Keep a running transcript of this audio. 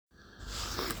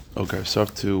Okay, so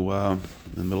up to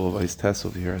the middle of Ice Test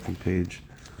over here, I think page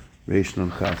Reish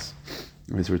Nun Ches.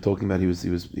 As we were talking about, he was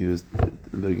in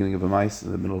the beginning of a Maisa,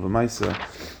 in the middle of a Maisa,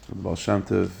 the Baal Shem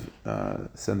Tov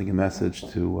sending a message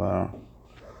to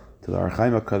the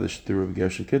Archaim HaKadosh through Rabbi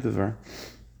Gershon Kittiver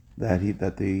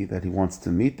that he wants to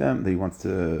meet them, that he wants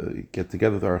to get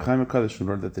together with the Archaim HaKadosh in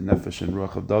order that the Nefesh and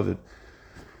Ruach of David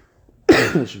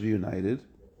should be united,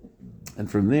 and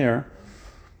from there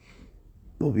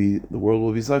the world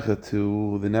will be Zakha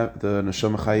to the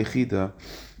Neshama Chaya Yechida,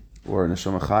 or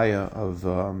Neshama Chaya of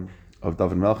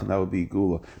David Melch, and that would be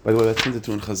Gula. By the way, that's hinted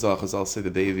to in Chazal. Chazal say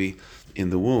the baby in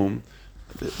the womb,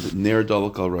 the Ner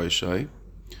Dalek al Roshai,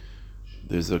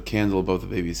 there's a candle above the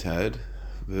baby's head,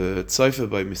 the Tzaifa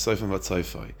by Misayfa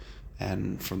Vatzaifai,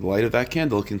 and from the light of that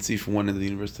candle, it can see from one end of the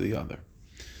universe to the other.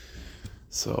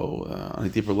 So, on a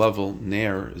deeper level,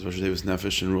 Ner is Rosh Hashanah's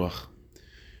Nefesh and Ruach,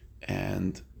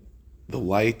 and the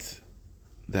light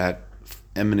that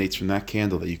emanates from that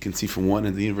candle that you can see from one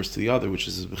end of the universe to the other, which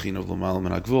is the Bechina of L'malam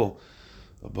and Agvul,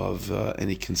 above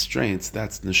any constraints,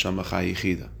 that's Neshama Chaya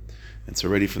Yechida. And so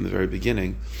already from the very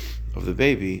beginning of the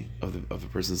baby, of the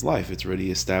person's life, it's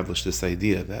already established this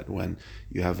idea that when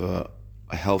you have a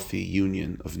healthy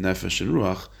union of Nefesh and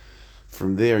Ruach,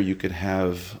 from there you could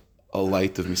have a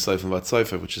light of Misayf and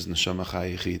Vatzayfa, which is Neshama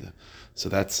Chaya Yechida. So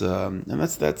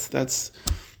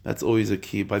that's always a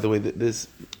key. By the way, this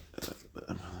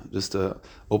just to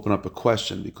open up a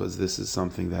question, because this is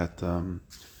something that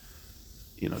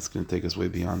it's going to take us way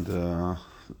beyond the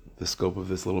scope of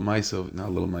this little Maisa,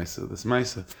 not little Maisa, this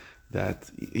Maisa, that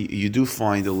you do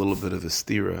find a little bit of a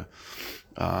stira,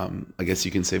 I guess you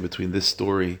can say, between this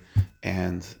story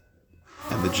and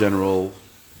the general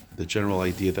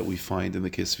idea that we find in the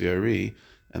Kisvei Ari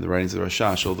and the writings of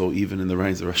Rashash. Although even in the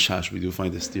writings of Rashash we do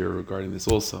find a stira regarding this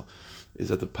also, is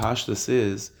that the pashtus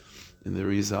is in the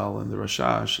Rizal and the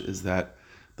Rashash is that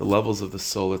the levels of the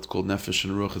soul that's called Nefesh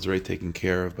and Ruach is already taken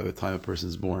care of by the time a person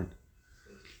is born.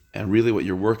 And really what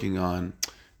you're working on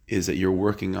is that you're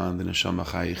working on the Neshama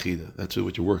Chaya Yechida. That's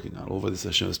what you're working on. All of this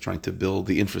Hashem is trying to build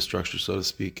the infrastructure, so to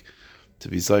speak, to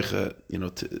be Zaycha,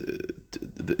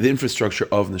 the infrastructure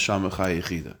of Neshama Chaya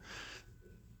Yechida.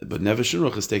 But Nefesh and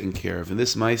Ruach is taken care of. In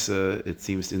this Maisa, it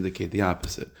seems to indicate the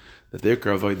opposite, that their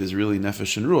Karavayt is really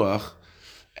Nefesh and Ruach,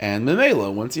 and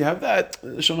Memela, once you have that,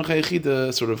 Neshama Chaya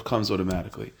Yechida sort of comes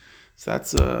automatically. So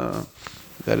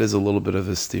that is a little bit of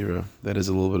a stira.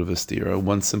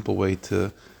 One simple way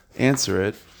to answer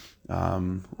it,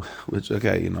 which,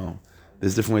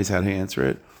 there's different ways how to answer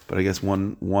it, but I guess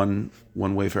one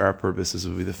way for our purposes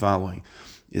would be the following,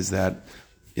 is that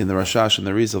in the Rashash and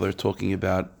the Rizal, they're talking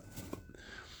about,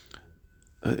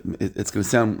 it's going to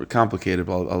sound complicated,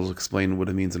 but I'll explain what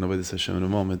it means in Avodas Hashem in a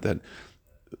moment, that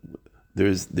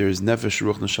there's Nefesh,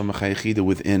 Ruach, Neshama Chaya Yechida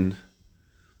within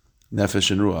Nefesh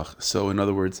and Ruach. So in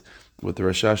other words, what the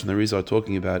Rashash and the Rizal are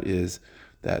talking about is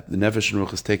that the Nefesh and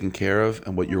Ruach is taken care of,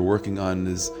 and what you're working on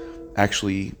is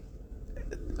actually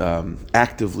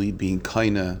actively being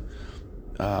kaina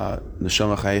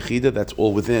Neshama Chaya Yechida. That's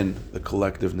all within the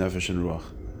collective Nefesh and Ruach.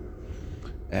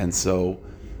 And so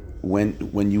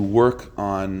when you work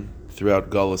on throughout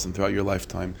Galus and throughout your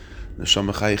lifetime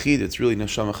Neshama Chaya Yechida, it's really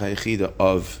Neshama Chaya Yechida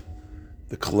of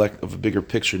the collect of a bigger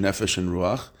picture, Nefesh and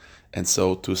Ruach. And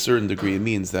so to a certain degree it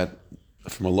means that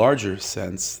from a larger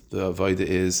sense the Avaida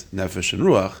is Nefesh and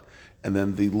Ruach, and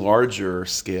then the larger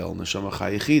scale Neshama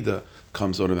Chaya Yechida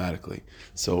comes automatically.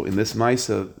 So in this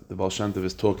Maisa, the Baal Shem Tov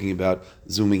is talking about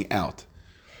zooming out.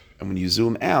 And when you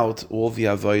zoom out, all the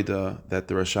Avaida that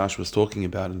the Rashash was talking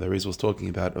about and the Rizal was talking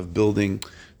about of building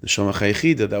Neshama Chaya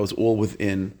Yechida, that was all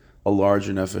within a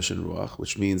larger Nefesh and Ruach,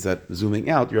 which means that zooming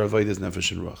out, your Avaida is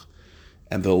Nefesh and Ruach.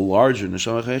 And the larger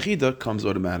Neshama Chaya Yechida comes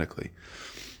automatically.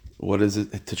 What is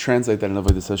it? To translate that in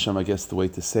Avodas Hashem, I guess the way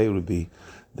to say it would be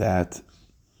that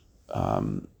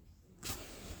Neshama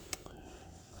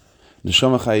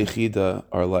Chaya Yechida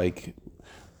are like,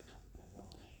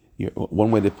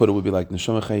 one way they put it would be like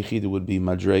Neshama Chaya Yechida would be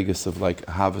madregas of like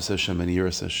Havas Hashem and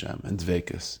Yiras Hashem and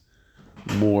Dvekas,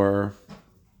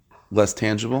 less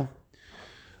tangible,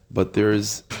 but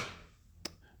there's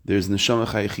Neshama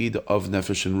Chaya Yechida of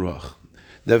Nefesh and Ruach.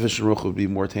 Nefesh and Ruach would be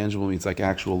more tangible, means like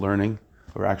actual learning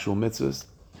or actual mitzvahs.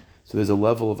 So there's a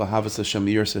level of Ahavas Hashem,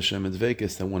 Yiras Hashem, and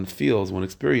Dvekas that one feels, one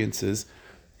experiences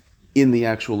in the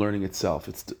actual learning itself.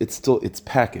 It's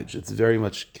packaged. It's very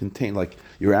much contained. Like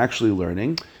you're actually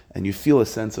learning, and you feel a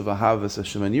sense of Ahavas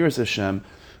Hashem and Yiras Hashem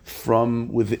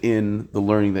from within the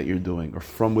learning that you're doing, or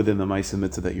from within the Ma'aseh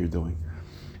Mitzvah that you're doing.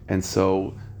 And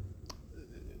so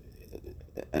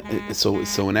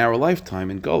in our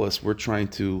lifetime in Golus, we're trying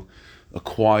to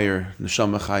acquire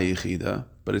Neshama Chaya Yechida,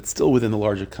 but it's still within the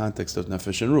larger context of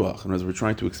nefesh and ruach. And as we're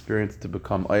trying to experience to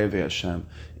become Ayavei Hashem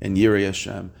and Yirei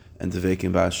Hashem and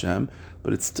Devekim B'Hashem,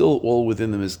 but it's still all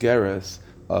within the misgeres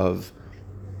of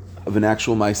an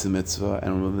actual Ma'aseh Mitzvah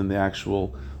and within the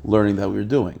actual learning that we're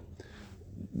doing.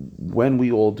 When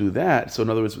we all do that, so in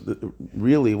other words,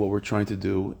 really what we're trying to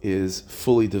do is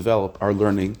fully develop our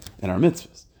learning and our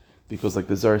mitzvahs. Because like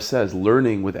the Zohar says,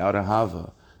 learning without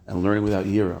ahava and learning without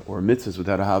yira, or mitzvahs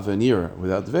without ahava and yira,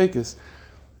 without dveikus,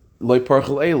 like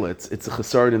parchel eilitz, it's a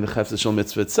chesed in the chefza shel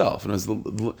mitzvah itself. And as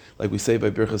like we say by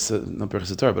Birchas, not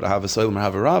Birchas Torah, but ahava soilim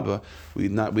or ahava rabbah, we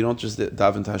don't just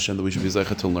daven to Hashem that we should be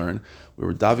zeicha to learn. We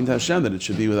were davening to Hashem that it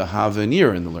should be with ahava and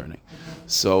yira in the learning.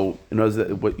 So, in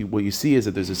other words, what you see is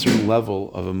that there's a certain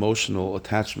level of emotional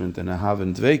attachment and ahava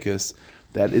and dveikus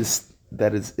that is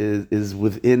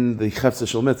within the chefza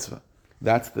shel mitzvah.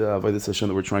 That's the avodas Hashem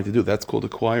that we're trying to do. That's called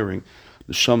acquiring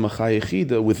the neshama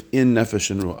chayechida within nefesh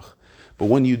and ruach. But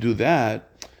when you do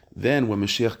that, then when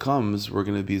Mashiach comes, we're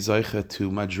going to be zeicha to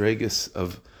madregas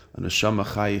of a neshama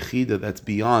chayechida that's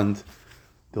beyond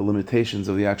the limitations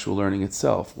of the actual learning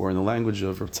itself. Or in the language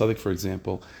of Rav Tzadok, for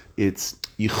example, it's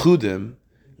yichudim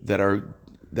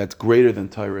that's greater than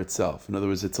Torah itself. In other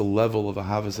words, it's a level of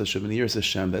ahavas Hashem and yiras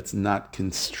Hashem that's not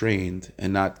constrained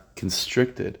and not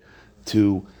constricted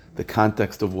to the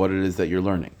context of what it is that you're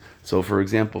learning. So, for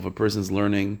example, if a person's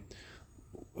learning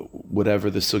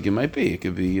whatever the sugya might be, it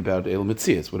could be about El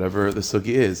Metzias, whatever the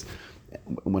sugya is.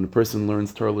 When a person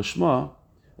learns Torah Lishma,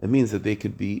 it means that they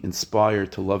could be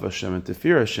inspired to love Hashem and to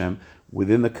fear Hashem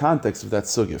within the context of that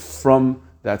sugya, from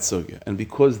that sugya. And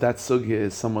because that sugya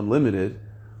is somewhat limited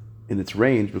in its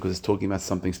range, because it's talking about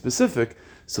something specific,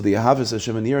 so the ahavas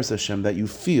Hashem and yiras Hashem that you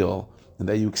feel and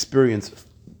that you experience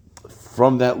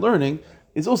from that learning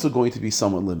is also going to be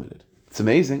somewhat limited. It's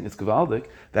amazing, it's gavaldik.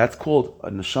 That's called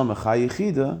a neshama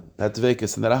chayechida, that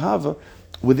dveikus and that ahava,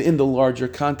 within the larger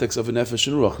context of a nefesh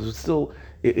and ruach.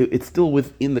 It's still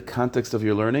within the context of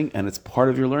your learning, and it's part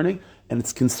of your learning, and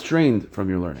it's constrained from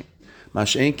your learning.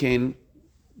 Mash'en kain,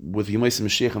 with Yemais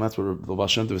Mashiach, and that's what the Baal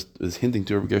Shem Tov is hinting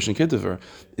to Rabbi Gershon Kittiver,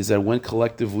 is that when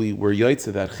collectively we're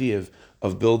yaitze that chiyuv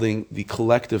of building the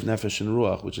collective nefesh and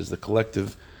ruach, which is the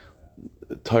collective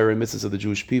Torah and mitzvahs of the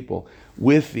Jewish people,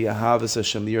 with the ahavas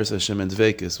Hashem, yiras Hashem, and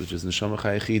dveikus, which is neshama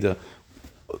chayechida,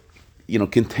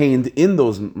 contained in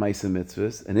those ma'aseh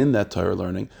mitzvahs and in that Torah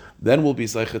learning, then we'll be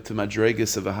zeicha to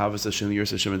madregas of ahavas Hashem, yiras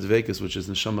Hashem, and dveikus, which is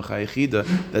neshama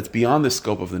chayechida, that's beyond the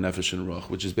scope of the nefesh and ruach,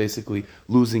 which is basically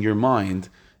losing your mind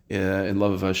in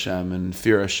love of Hashem and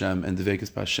fear Hashem and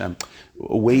dveikus Hashem,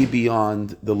 way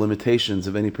beyond the limitations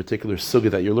of any particular sugya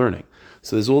that you're learning.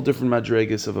 So there's all different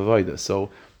madregas of avodah. So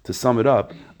to sum it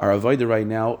up, our avodah right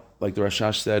now, like the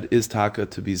Rashash said, is taka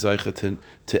to be zeicha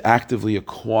to actively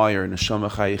acquire neshama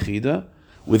chayechida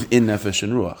within nefesh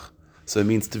and ruach. So it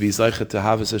means to be zeicha to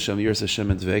havas Hashem, yiras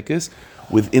Hashem, and dveikus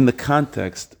within the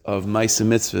context of ma'aseh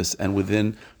mitzvahs and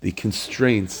within the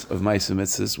constraints of ma'aseh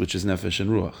mitzvahs, which is nefesh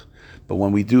and ruach. But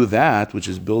when we do that, which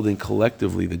is building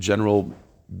collectively the general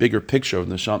bigger picture of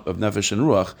nefesh and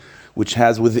ruach, which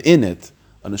has within it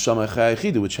a neshama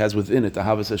chayechida, which has within it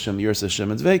ahavas Hashem, yiras Hashem,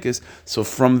 and dveikus. So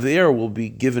from there, we'll be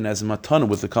given as a matana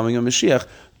with the coming of Mashiach,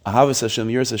 ahavas Hashem,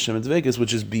 yiras Hashem, and dveikus,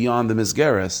 which is beyond the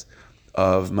misgeres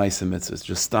of ma'aseh mitzvahs.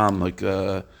 Just like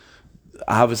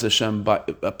ahavas Hashem,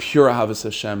 a pure ahavas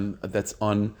Hashem that's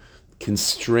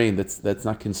unconstrained, that's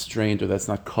not constrained or that's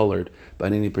not colored by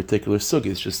any particular sugya.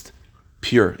 It's just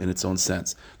pure in its own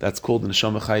sense. That's called the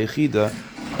neshama chayechida,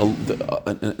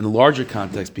 in a larger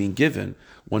context being given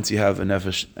once you have a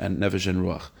nefesh and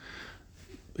ruach.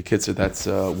 The kitzur, that's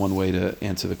one way to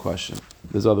answer the question.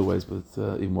 There's other ways, but it's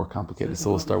even more complicated. So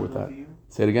we'll start with that.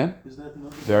 Say it again? Is that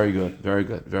another? Very good, very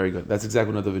good, very good. That's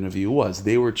exactly what another interview was.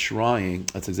 They were trying,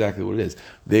 that's exactly what it is.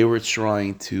 They were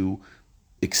trying to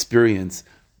experience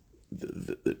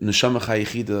the neshama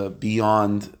chayechida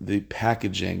beyond the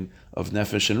packaging of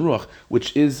nefesh and ruach,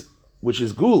 which is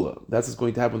gula. That's what's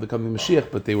going to happen with the coming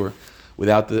Mashiach. But they were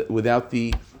without the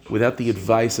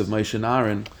advice of Moshe and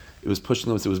Aaron. It was pushing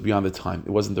limits. It was beyond the time.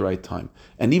 It wasn't the right time.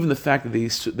 And even the fact that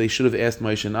they should have asked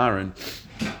Moshe and Aaron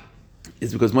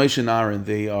is because Moshe and Aaron,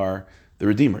 they are the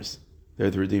redeemers.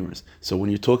 They're the redeemers. So when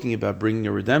you're talking about bringing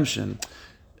a redemption,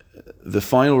 the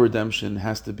final redemption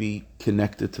has to be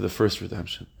connected to the first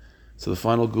redemption. So the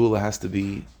final gula has to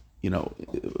be,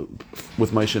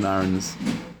 with Moshe and Aaron's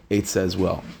eitzah as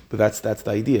well. But that's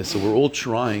the idea. So we're all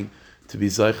trying to be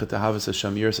zeicha to havas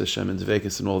Hashem, yiras Hashem, and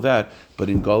dveikus and all that. But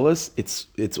in Golus,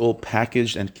 it's all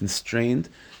packaged and constrained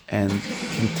and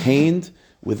contained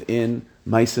within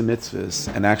ma'aseh mitzvahs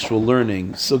and actual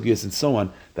learning, sugyas and so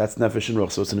on. That's nefesh and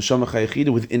ruach. So it's a neshama chayechida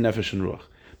within nefesh and ruach.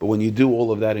 But when you do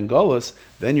all of that in Golus,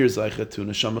 then you're Zaycha to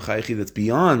Neshama Chayichi that's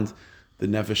beyond the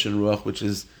Nefesh and Ruach, which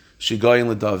is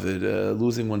Shigayin LeDavid,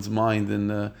 losing one's mind in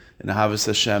Ahavas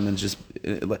Hashem, and just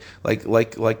like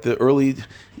the early,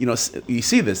 you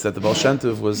see this, that the Baal Shem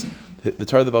Tov was, the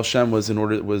Torah of the Baal Shem was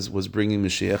bringing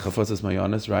Mashiach, Chafatzas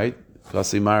Mayanis, right?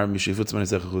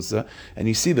 And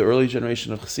you see the early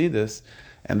generation of Chassidus,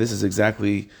 and this is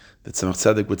exactly that Tzemach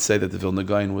Tzedek would say that the Vilna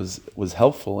Gaon was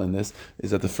helpful in this,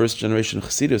 is that the first generation of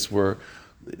Chassidus were,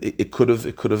 it could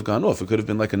have gone off. It could have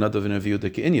been like another V'Neviyu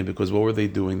Deka'inyan, because what were they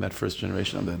doing that first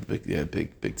generation? Big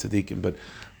tzaddikim, but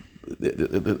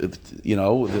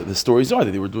the stories are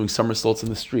that they were doing somersaults in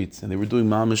the streets, and they were doing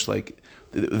mamish, like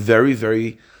very,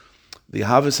 very, the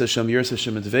Havas Hashem, Yiras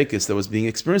Hashem, and Dveikis that was being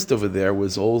experienced over there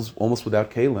was almost without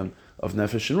kalim of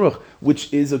Nefesh and Ruch,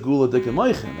 which is a Gula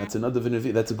Dekamaychen. That's another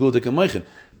V'Neviyu, that's a Gula Dekamaychen.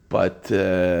 But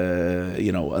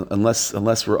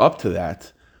unless we're up to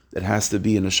that, it has to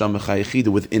be a neshama chayichida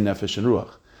within nefesh and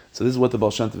ruach. So this is what the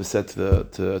Baal Shem Tov said to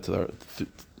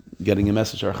getting a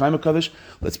message to our Chaim HaKadosh.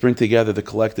 Let's bring together the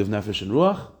collective nefesh and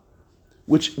ruach,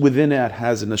 which within it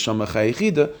has a neshama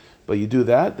chayichida. But you do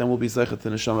that, then we'll be zeichet to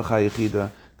neshama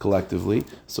chayichida collectively.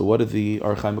 So what did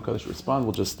our Chaim HaKadosh respond?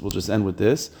 We'll just end with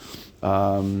this.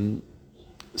 So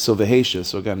Veheshiv.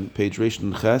 So again, page Reish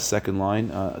Nun Ches, second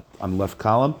line on the left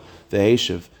column.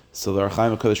 Veheshiv. So the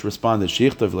Chaim HaKadosh responded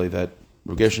Sheichtavle that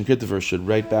Rav Gershon Kittiver should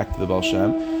write back to the Baal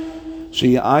Shem that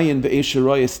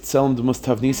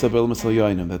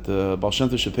the Baal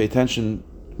Shem should pay attention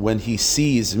when he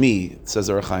sees me, says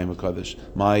our Chaim HaKadosh,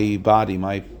 my body,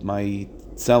 my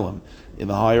tzelem in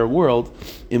the higher world.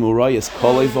 Imurayis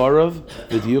kolei varav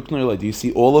v'diyukner. Do you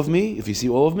see all of me? If you see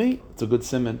all of me, it's a good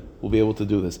siman. We'll be able to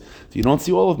do this. If you don't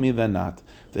see all of me, then not.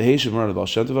 The Heishav Murad Baal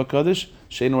Shem Tov HaKadosh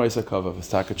Shein Rayis HaKavav.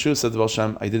 V'stakatchu said the Baal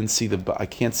Shem, I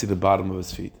can't see the bottom of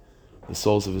his feet. The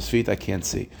soles of his feet I can't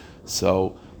see.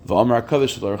 So V'Amar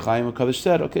HaKadosh L'Or Chaim HaKadosh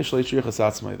said, okay, Shlei Shrichas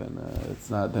Atzmai, then it's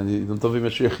not. Then you don't be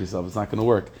Mashiach yourself. It's not going to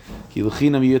work. Ki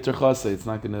L'chinam Yitter Chasei. It's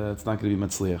not going to be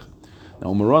Matzliach.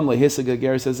 Now Umaron Lehisag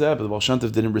Agar says that, but the Baal Shem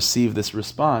Tov didn't receive this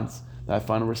response, that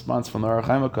final response from the Or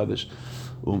Chaim HaKadosh,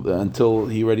 until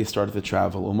he already started to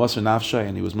travel. Umasar Nafshay,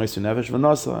 and he was Meister Nevesh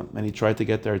V'Nasa, and he tried to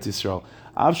get there to Yisrael.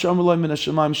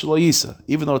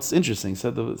 Even though it's interesting,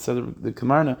 said the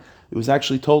Kamarna, it was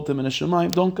actually told to him in a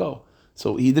Shemaim, don't go.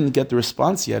 So he didn't get the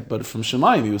response yet, but from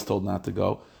Shemaim he was told not to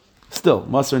go. Still,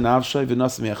 Masar Navshay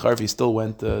v'Nasa mi'acharv, he still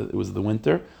went. It was the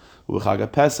winter. U'chaga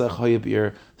Pesach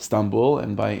hayabir Istanbul,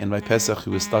 and by Pesach he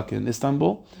was stuck in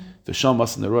Istanbul. The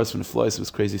Shamas and the Rois from the Flois, it was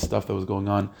crazy stuff that was going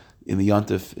on in the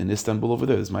Yontif in Istanbul over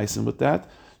there. There's Meisim with that.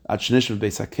 At Shnishim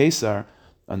Beis HaKesar,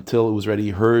 until it was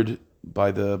already heard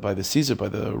by the Caesar, by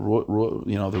the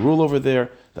rule over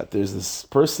there, that there's this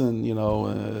person,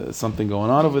 something going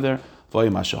on over there.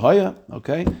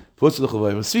 Okay,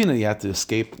 he had to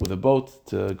escape with a boat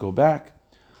to go back.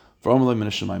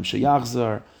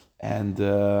 And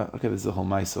okay, this is the whole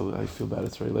mice, so I feel bad.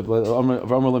 It's very late. So it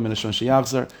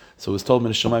was told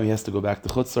Minashamayim he has to go back to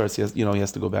Chutzar. He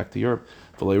has to go back to Europe.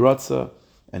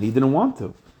 And he didn't want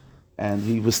to. And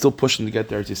he was still pushing to get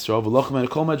there to Yisrael.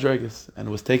 And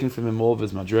it was taken from him, all of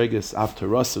his madregas, after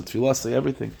Rasu, Tfilasai,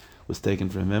 everything was taken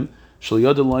from him. That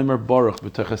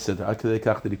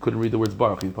he couldn't read the words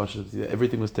Baruch.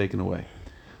 Everything was taken away.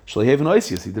 He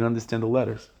didn't understand the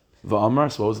letters. So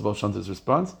what was the Baal Shem Tov's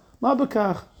response?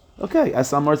 Okay,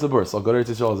 as Amar Zabur, so I'll go to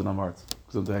Eretz Yisrael as an Amar.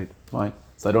 Fine.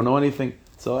 So I don't know anything.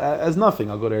 So as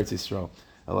nothing, I'll go to Eretz Yisrael.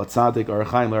 El Tzadik,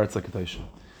 Archaim, L'Eretz HaKadosh.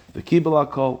 The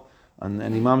Kibbutz Kol, and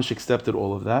Imamish accepted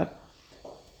all of that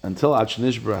until Ad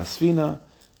Shnishbra Hasfina.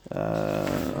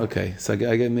 Okay, so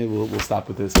maybe we'll stop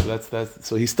with this. So that's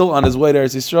so he's still on his way to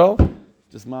Eretz Yisrael.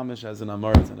 Just Mamish as an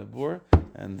Amar and a Bur,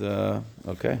 and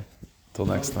okay, till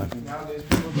next time. Nowadays,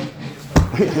 people don't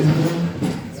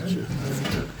That's true.